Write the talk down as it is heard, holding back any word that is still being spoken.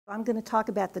I'm going to talk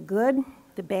about the good,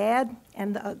 the bad,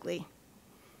 and the ugly.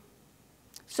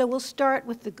 So we'll start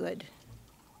with the good.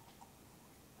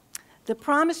 The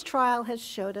PROMISE trial has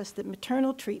showed us that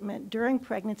maternal treatment during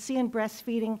pregnancy and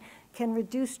breastfeeding can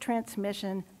reduce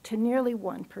transmission to nearly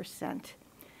 1%.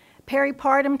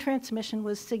 Peripartum transmission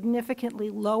was significantly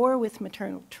lower with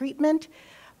maternal treatment,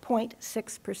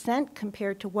 0.6%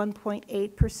 compared to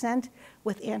 1.8%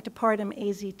 with antepartum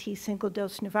AZT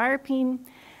single-dose nevirapine,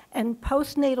 and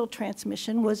postnatal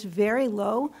transmission was very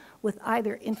low with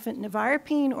either infant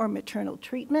nevirapine or maternal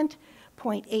treatment,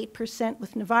 0.8%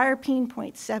 with nevirapine,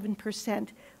 0.7%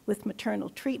 with maternal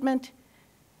treatment.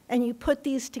 And you put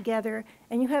these together,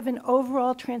 and you have an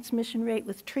overall transmission rate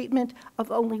with treatment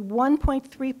of only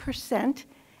 1.3%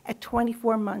 at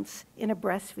 24 months in a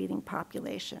breastfeeding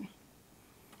population.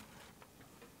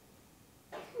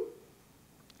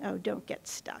 Oh, don't get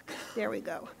stuck. There we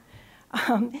go.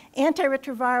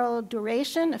 Antiretroviral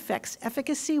duration affects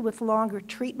efficacy with longer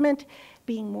treatment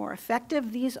being more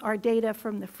effective. These are data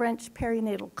from the French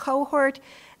perinatal cohort.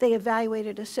 They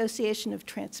evaluated association of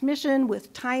transmission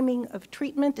with timing of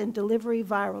treatment and delivery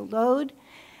viral load.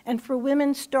 And for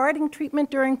women starting treatment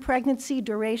during pregnancy,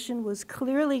 duration was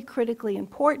clearly critically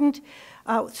important.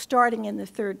 Starting in the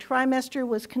third trimester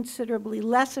was considerably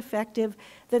less effective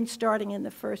than starting in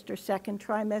the first or second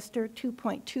trimester,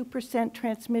 2.2%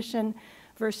 transmission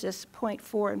versus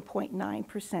 0.4 and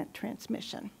 0.9%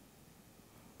 transmission.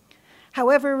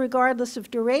 However, regardless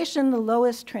of duration, the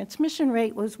lowest transmission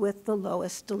rate was with the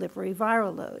lowest delivery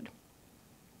viral load.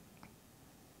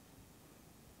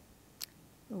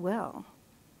 Well,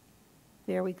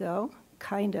 there we go,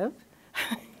 kind of.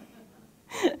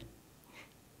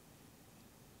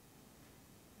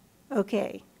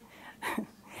 Okay.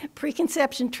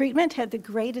 Preconception treatment had the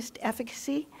greatest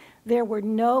efficacy. There were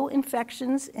no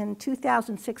infections in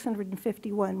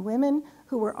 2,651 women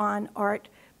who were on ART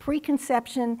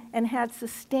preconception and had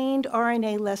sustained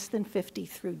RNA less than 50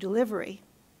 through delivery.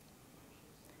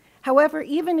 However,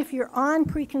 even if you're on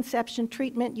preconception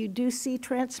treatment, you do see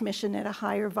transmission at a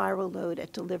higher viral load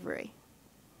at delivery.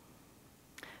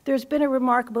 There's been a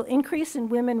remarkable increase in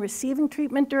women receiving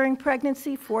treatment during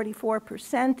pregnancy,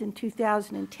 44% in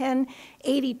 2010,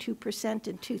 82%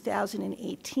 in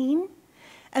 2018.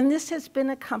 And this has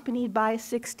been accompanied by a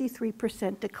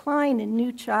 63% decline in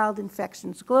new child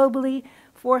infections globally,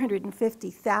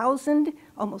 450,000,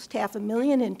 almost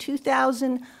 500,000 in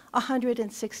 2000,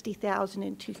 160,000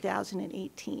 in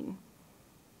 2018.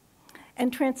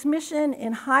 And transmission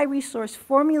in high-resource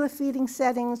formula feeding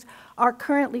settings are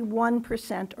currently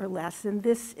 1% or less. And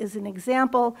this is an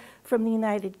example from the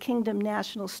United Kingdom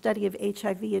National Study of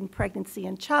HIV in Pregnancy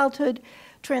and Childhood.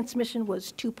 Transmission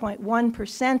was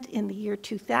 2.1% in the year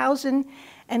 2000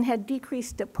 and had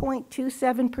decreased to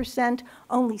 0.27%.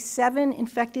 Only 7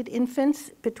 infected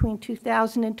infants between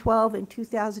 2012 and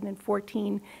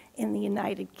 2014 in the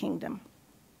United Kingdom.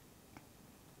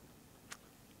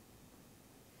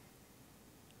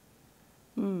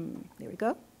 There we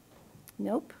go.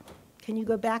 Nope. Can you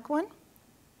go back one?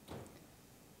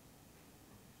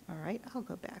 All right, I'll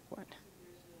go back one.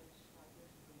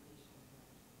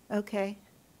 Okay.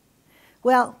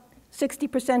 Well,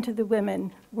 60% of the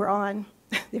women were on,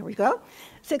 there we go.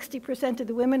 60% of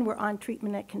the women were on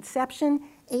treatment at conception.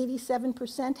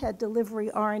 87% had delivery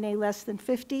RNA less than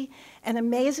 50. And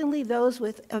amazingly, those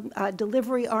with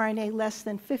delivery RNA less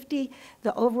than 50,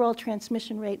 the overall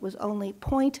transmission rate was only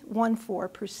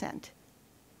 0.14%.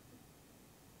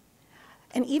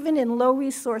 And even in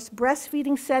low-resource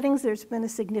breastfeeding settings, there's been a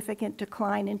significant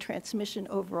decline in transmission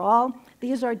overall.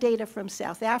 These are data from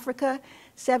South Africa,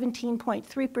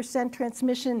 17.3%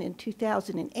 transmission in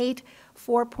 2008,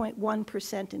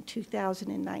 4.1% in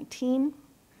 2019.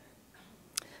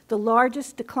 The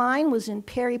largest decline was in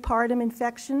peripartum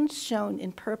infections, shown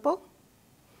in purple.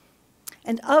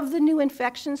 And of the new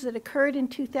infections that occurred in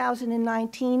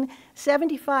 2019,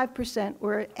 75%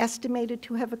 were estimated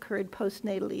to have occurred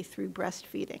postnatally through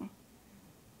breastfeeding.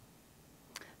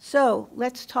 So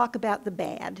let's talk about the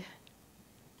bad.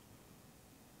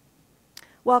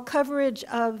 While coverage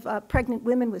of pregnant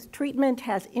women with treatment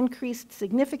has increased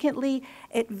significantly,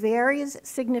 it varies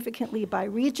significantly by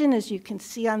region, as you can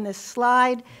see on this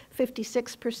slide,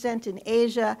 56% in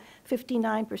Asia,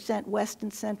 59% West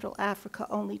and Central Africa,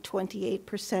 only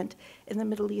 28% in the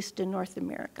Middle East and North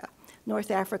America.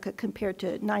 North Africa compared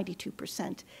to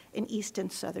 92% in East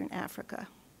and Southern Africa.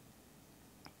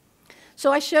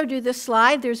 So I showed you this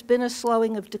slide. There's been a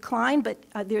slowing of decline, but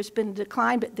there's been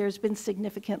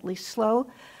significantly slow.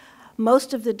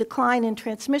 Most of the decline in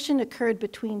transmission occurred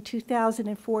between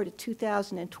 2004 to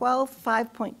 2012,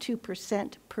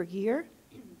 5.2% per year.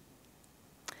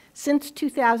 Since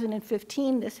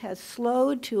 2015, this has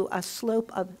slowed to a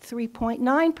slope of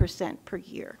 3.9% per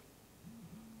year.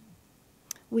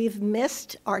 We've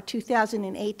missed our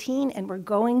 2018, and we're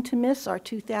going to miss our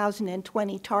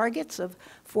 2020 targets of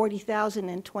 40,000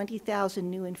 and 20,000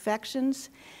 new infections.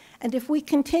 And if we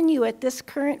continue at this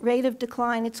current rate of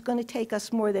decline, it's going to take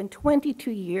us more than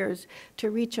 22 years to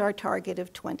reach our target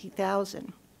of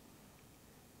 20,000.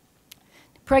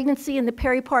 Pregnancy in the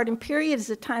peripartum period is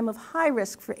a time of high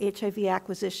risk for HIV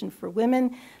acquisition for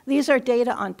women. These are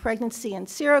data on pregnancy and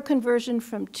seroconversion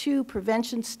from 2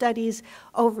 prevention studies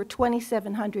over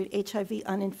 2,700 HIV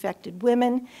uninfected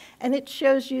women, and it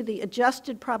shows you the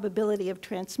adjusted probability of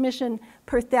transmission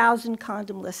per 1,000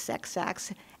 condomless sex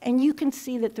acts. And you can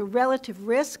see that the relative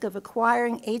risk of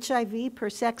acquiring HIV per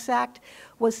sex act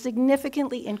was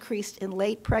significantly increased in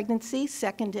late pregnancy,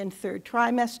 2nd and 3rd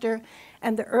trimester,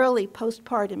 and the early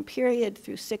postpartum period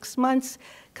through 6 months,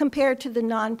 compared to the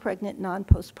non-pregnant,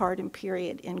 non-postpartum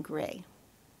period in gray.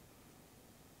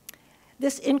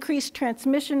 This increased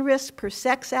transmission risk per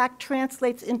sex act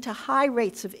translates into high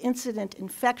rates of incident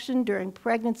infection during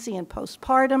pregnancy and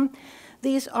postpartum.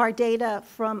 These are data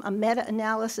from a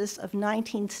meta-analysis of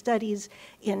 19 studies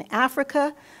in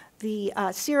Africa. The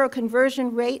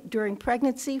seroconversion rate during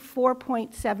pregnancy,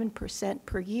 4.7%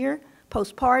 per year.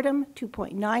 Postpartum,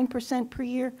 2.9% per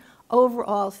year.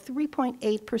 Overall,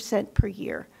 3.8% per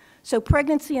year. So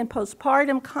pregnancy and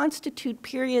postpartum constitute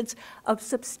periods of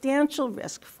substantial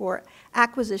risk for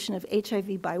acquisition of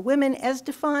HIV by women, as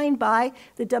defined by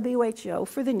the WHO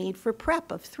for the need for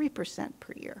PrEP of 3%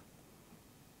 per year.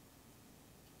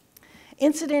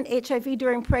 Incident HIV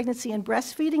during pregnancy and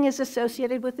breastfeeding is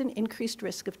associated with an increased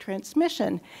risk of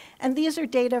transmission. And these are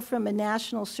data from a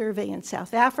national survey in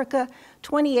South Africa.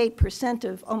 28%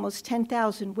 of almost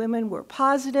 10,000 women were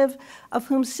positive, of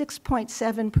whom 6.7%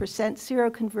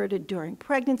 seroconverted during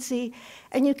pregnancy.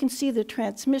 And you can see the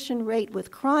transmission rate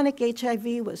with chronic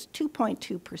HIV was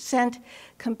 2.2%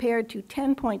 compared to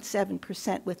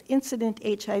 10.7% with incident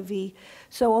HIV.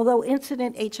 So although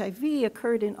incident HIV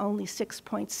occurred in only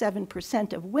 6.7%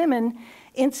 of women,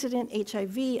 incident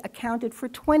HIV accounted for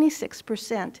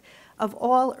 26% of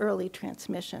all early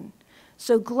transmission.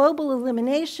 So global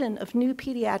elimination of new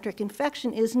pediatric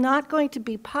infection is not going to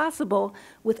be possible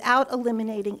without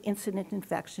eliminating incident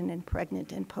infection in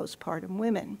pregnant and postpartum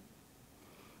women.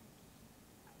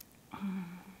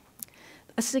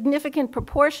 A significant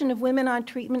proportion of women on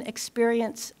treatment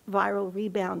experience viral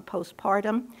rebound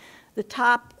postpartum. The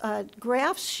top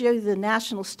graphs show the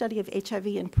national study of HIV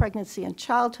in pregnancy and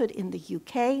childhood in the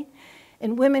UK.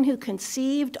 In women who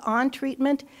conceived on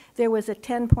treatment, there was a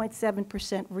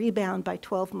 10.7% rebound by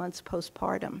 12 months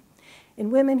postpartum.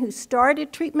 In women who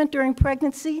started treatment during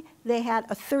pregnancy, they had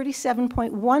a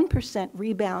 37.1%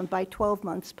 rebound by 12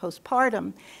 months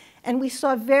postpartum. And we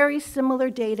saw very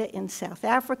similar data in South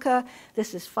Africa.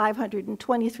 This is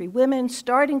 523 women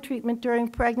starting treatment during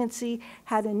pregnancy,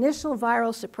 had initial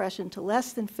viral suppression to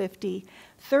less than 50.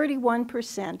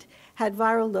 31% had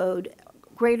viral load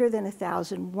greater than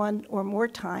 1,000, 1 or more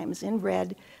times in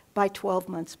red by 12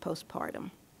 months postpartum.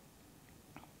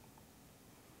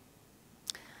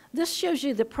 This shows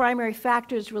you the primary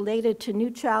factors related to new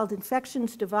child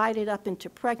infections divided up into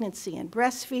pregnancy and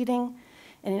breastfeeding.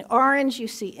 And in orange, you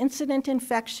see incident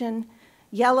infection.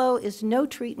 Yellow is no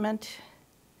treatment.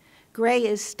 Gray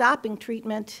is stopping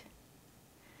treatment.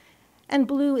 And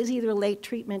blue is either late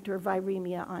treatment or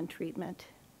viremia on treatment.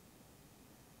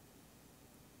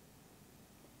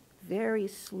 Very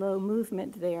slow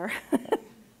movement there.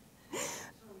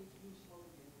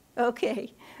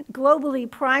 Okay.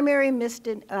 Globally, primary missed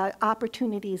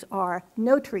opportunities are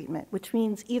no treatment, which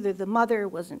means either the mother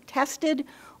wasn't tested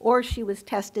or she was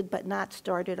tested but not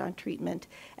started on treatment.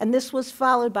 And this was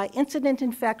followed by incident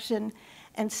infection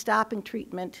and stopping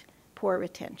treatment, poor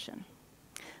retention.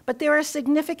 But there are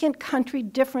significant country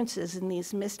differences in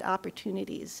these missed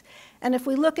opportunities. And if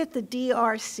we look at the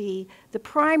DRC, the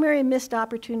primary missed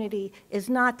opportunity is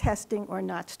not testing or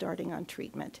not starting on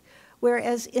treatment.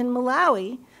 Whereas in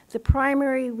Malawi, the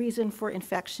primary reason for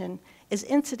infection is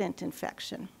incident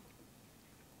infection.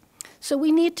 So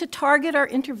we need to target our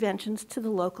interventions to the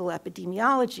local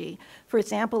epidemiology. For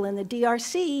example, in the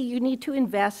DRC, you need to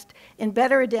invest in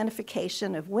better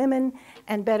identification of women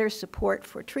and better support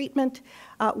for treatment,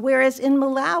 whereas in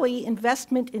Malawi,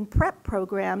 investment in PrEP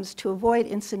programs to avoid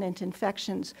incident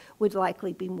infections would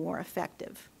likely be more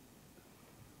effective.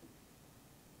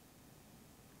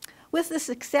 With the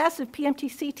success of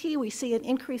PMT-CT, we see an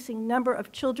increasing number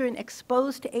of children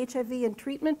exposed to HIV in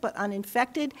treatment but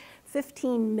uninfected,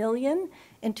 15 million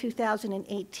in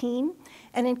 2018.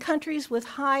 And in countries with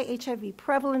high HIV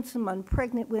prevalence among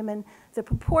pregnant women, the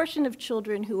proportion of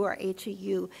children who are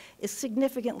HEU is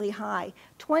significantly high.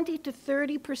 20 to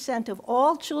 30% of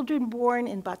all children born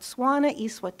in Botswana,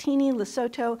 Eswatini,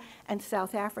 Lesotho, and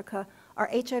South Africa are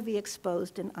HIV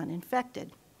exposed and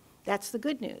uninfected. That's the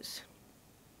good news.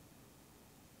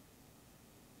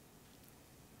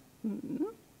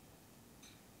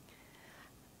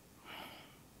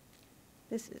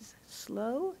 This is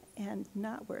slow and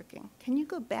not working. Can you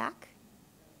go back?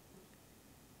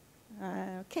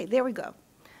 Okay, there we go.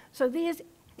 So these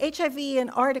HIV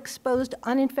and ART-exposed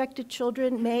uninfected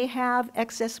children may have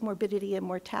excess morbidity and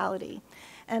mortality.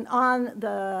 And on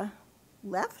the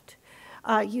left,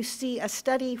 you see a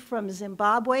study from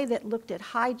Zimbabwe that looked at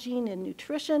hygiene and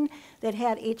nutrition that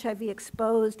had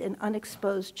HIV-exposed and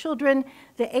unexposed children.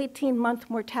 The 18-month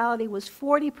mortality was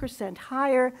 40%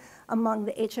 higher among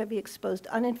the HIV-exposed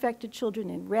uninfected children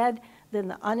in red than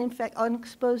the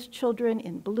unexposed children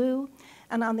in blue.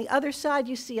 And on the other side,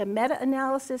 you see a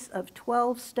meta-analysis of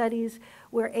 12 studies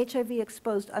where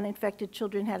HIV-exposed uninfected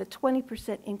children had a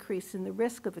 20% increase in the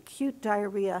risk of acute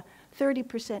diarrhea,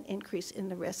 30% increase in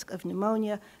the risk of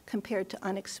pneumonia compared to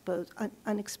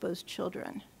unexposed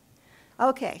children.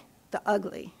 Okay, the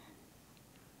ugly.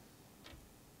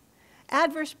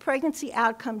 Adverse pregnancy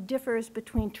outcome differs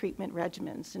between treatment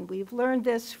regimens, and we've learned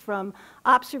this from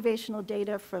observational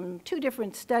data from 2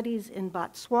 different studies in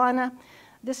Botswana.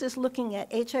 This is looking at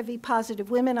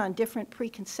HIV-positive women on different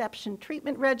preconception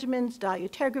treatment regimens,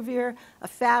 dolutegravir,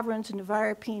 efavirenz,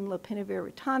 nevirapine,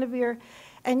 lopinavir, ritonavir.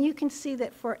 And you can see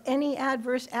that for any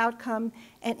adverse outcome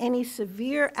and any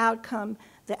severe outcome,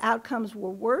 the outcomes were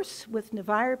worse with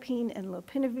nevirapine and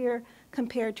lopinavir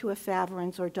compared to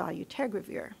efavirenz or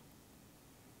dolutegravir.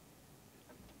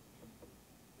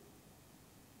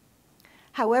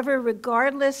 However,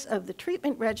 regardless of the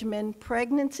treatment regimen,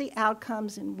 pregnancy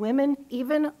outcomes in women,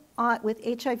 even with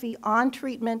HIV on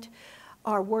treatment,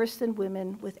 are worse than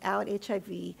women without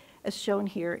HIV, as shown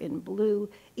here in blue,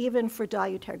 even for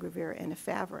dolutegravir and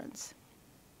efavirenz.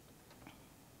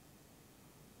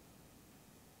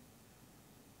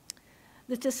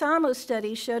 The Tesamo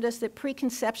study showed us that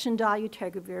preconception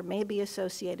dolutegravir may be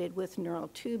associated with neural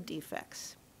tube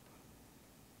defects.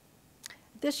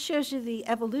 This shows you the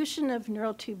evolution of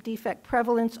neural tube defect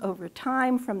prevalence over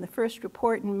time from the first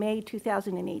report in May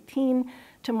 2018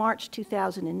 to March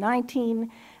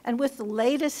 2019. And with the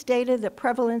latest data, the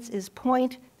prevalence is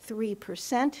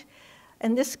 0.3%.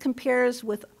 And this compares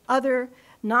with other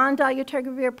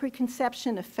non-dolutegravir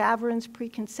preconception, efavirenz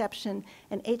preconception,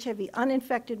 and HIV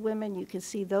uninfected women. You can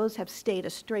see those have stayed a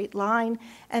straight line,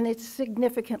 and it's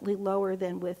significantly lower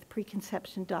than with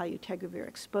preconception dolutegravir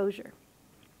exposure.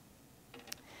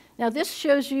 Now, this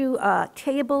shows you a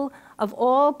table of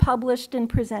all published and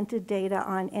presented data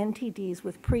on NTDs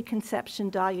with preconception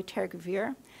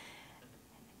dolutegravir.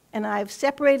 And I've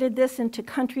separated this into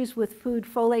countries with food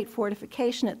folate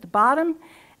fortification at the bottom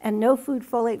and no food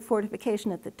folate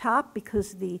fortification at the top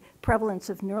because the prevalence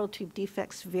of neural tube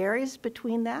defects varies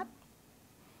between that.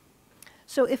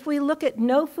 So if we look at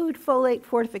no food folate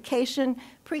fortification,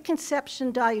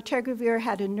 preconception dolutegravir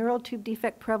had a neural tube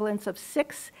defect prevalence of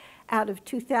 6 out of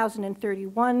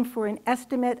 2,031 for an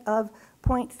estimate of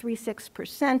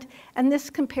 0.36%, and this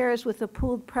compares with a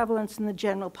pooled prevalence in the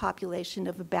general population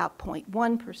of about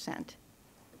 0.1%.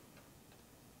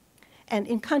 And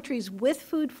in countries with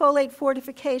food folate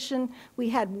fortification, we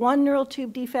had 1 neural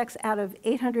tube defects out of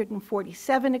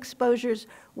 847 exposures,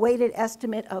 weighted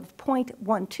estimate of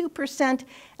 0.12%,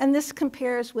 and this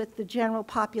compares with the general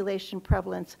population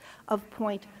prevalence of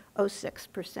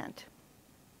 0.06%.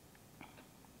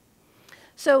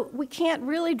 So we can't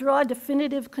really draw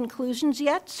definitive conclusions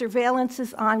yet. Surveillance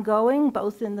is ongoing,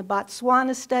 both in the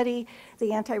Botswana study, the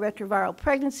antiretroviral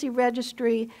pregnancy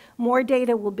registry. More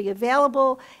data will be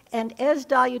available, and as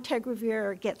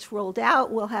dolutegravir gets rolled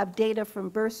out, we'll have data from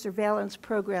birth surveillance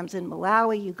programs in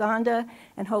Malawi, Uganda,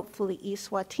 and hopefully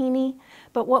Eswatini.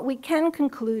 But what we can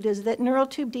conclude is that neural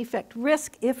tube defect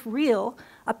risk, if real,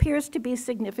 appears to be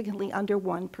significantly under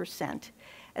 1%.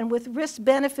 And with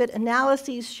risk-benefit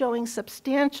analyses showing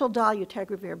substantial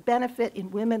dolutegravir benefit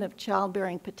in women of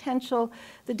childbearing potential,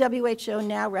 the WHO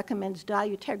now recommends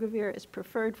dolutegravir is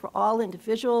preferred for all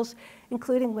individuals,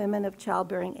 including women of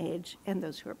childbearing age and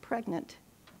those who are pregnant.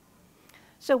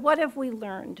 So what have we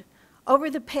learned?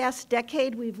 Over the past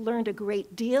decade, we've learned a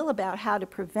great deal about how to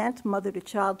prevent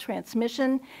mother-to-child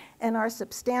transmission, and our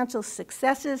substantial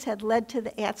successes had led to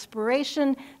the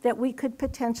aspiration that we could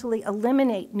potentially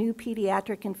eliminate new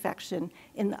pediatric infection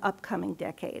in the upcoming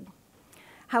decade.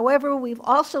 However, we've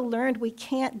also learned we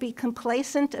can't be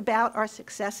complacent about our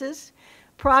successes.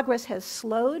 Progress has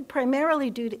slowed,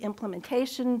 primarily due to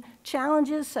implementation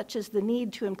challenges, such as the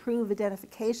need to improve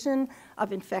identification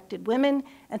of infected women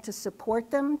and to support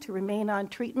them to remain on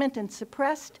treatment and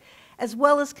suppressed, as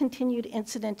well as continued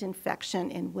incident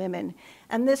infection in women.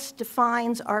 And this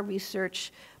defines our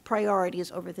research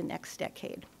priorities over the next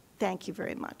decade. Thank you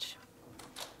very much.